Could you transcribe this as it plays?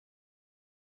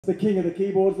the king of the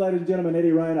keyboards, ladies and gentlemen,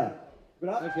 Eddie Rayner. Good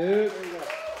up. Thank you.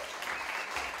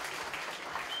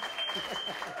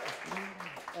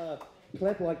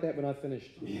 Clap like that when I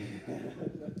finished.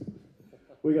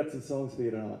 We got some songs for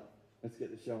you tonight. Let's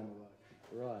get the show on the way.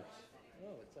 Right.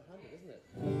 Oh, it's 100, isn't it?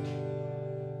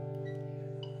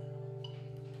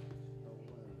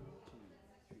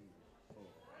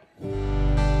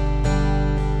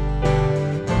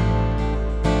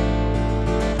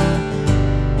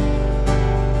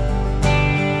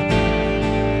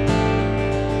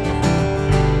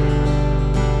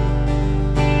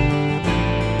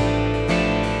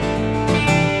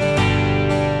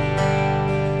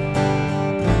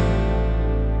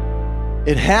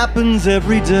 It happens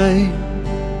every day.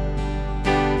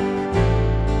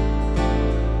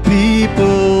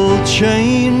 People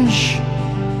change.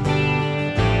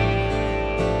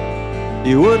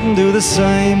 You wouldn't do the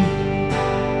same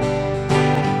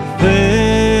things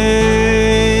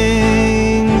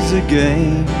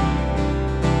again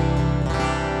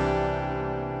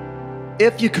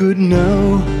if you could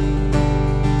know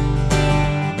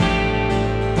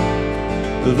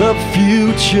the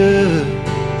future.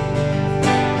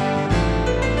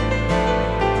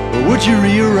 Would you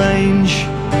rearrange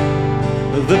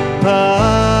the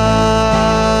past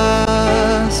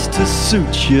to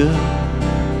suit you?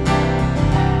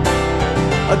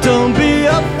 Don't be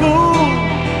a fool,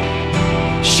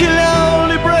 she'll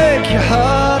only break your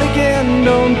heart again.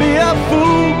 Don't be a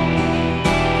fool,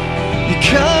 you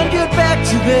can't get back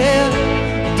to there.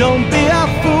 Don't be a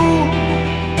fool,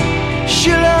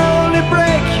 she'll only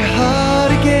break your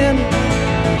heart again.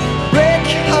 Break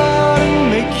your heart and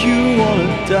make you wanna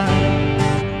die.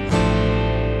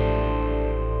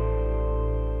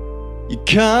 You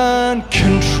can't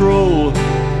control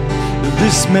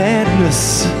this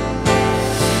madness.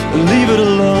 Leave it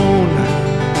alone,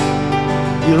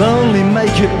 you'll only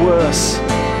make it worse.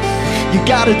 You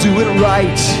gotta do it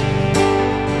right,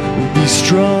 be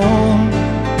strong,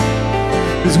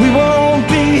 'cause we won't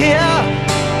be here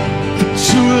for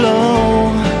too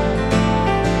long.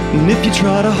 And if you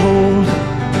try to hold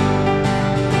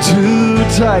too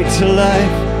tight to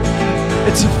life,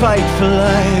 it's a fight for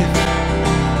life.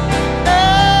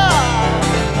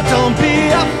 Don't be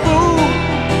a fool,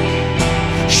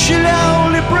 she'll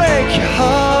only break your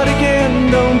heart again.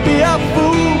 Don't be a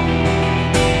fool,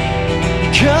 you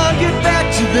can't get back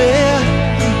to there.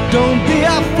 Don't be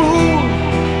a fool,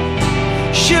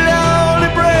 she'll only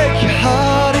break your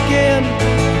heart again.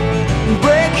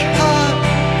 Break your heart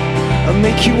and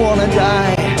make you wanna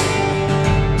die.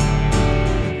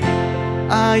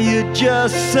 Are you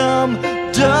just some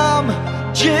dumb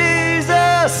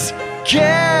Jesus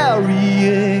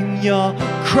carrying your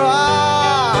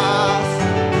cross?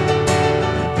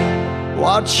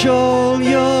 Watch all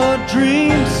your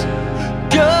dreams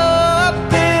go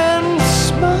up in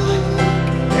smoke.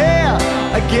 Yeah,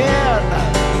 again.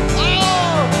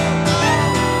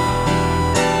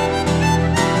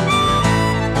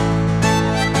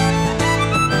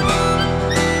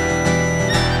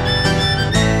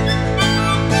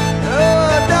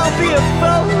 Don't be a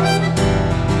fool.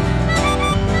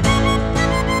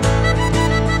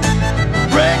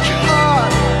 Break your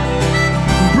heart,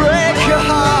 break your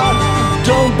heart.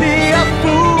 Don't be a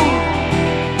fool,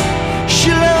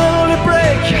 she'll only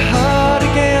break your heart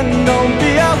again. Don't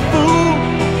be a fool,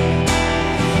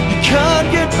 you can't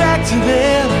get back to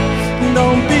there.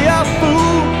 Don't be a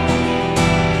fool,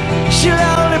 she'll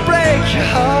only break your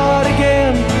heart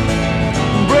again.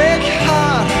 Break your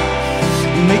heart,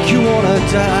 make you wanna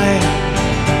die.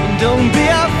 Don't be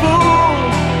a fool,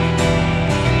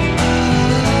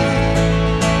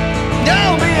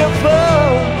 don't be a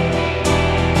fool.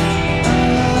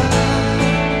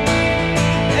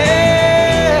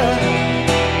 Yeah.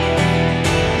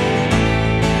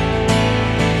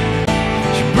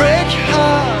 She break your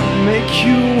heart, make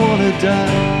you wanna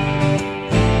die.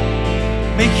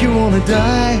 Make you wanna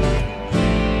die.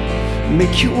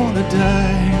 Make you wanna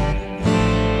die.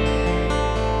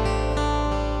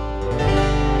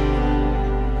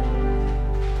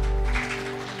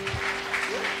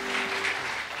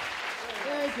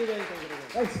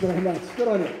 Thanks very much. Good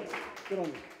on you. Good on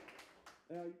you.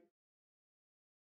 Now,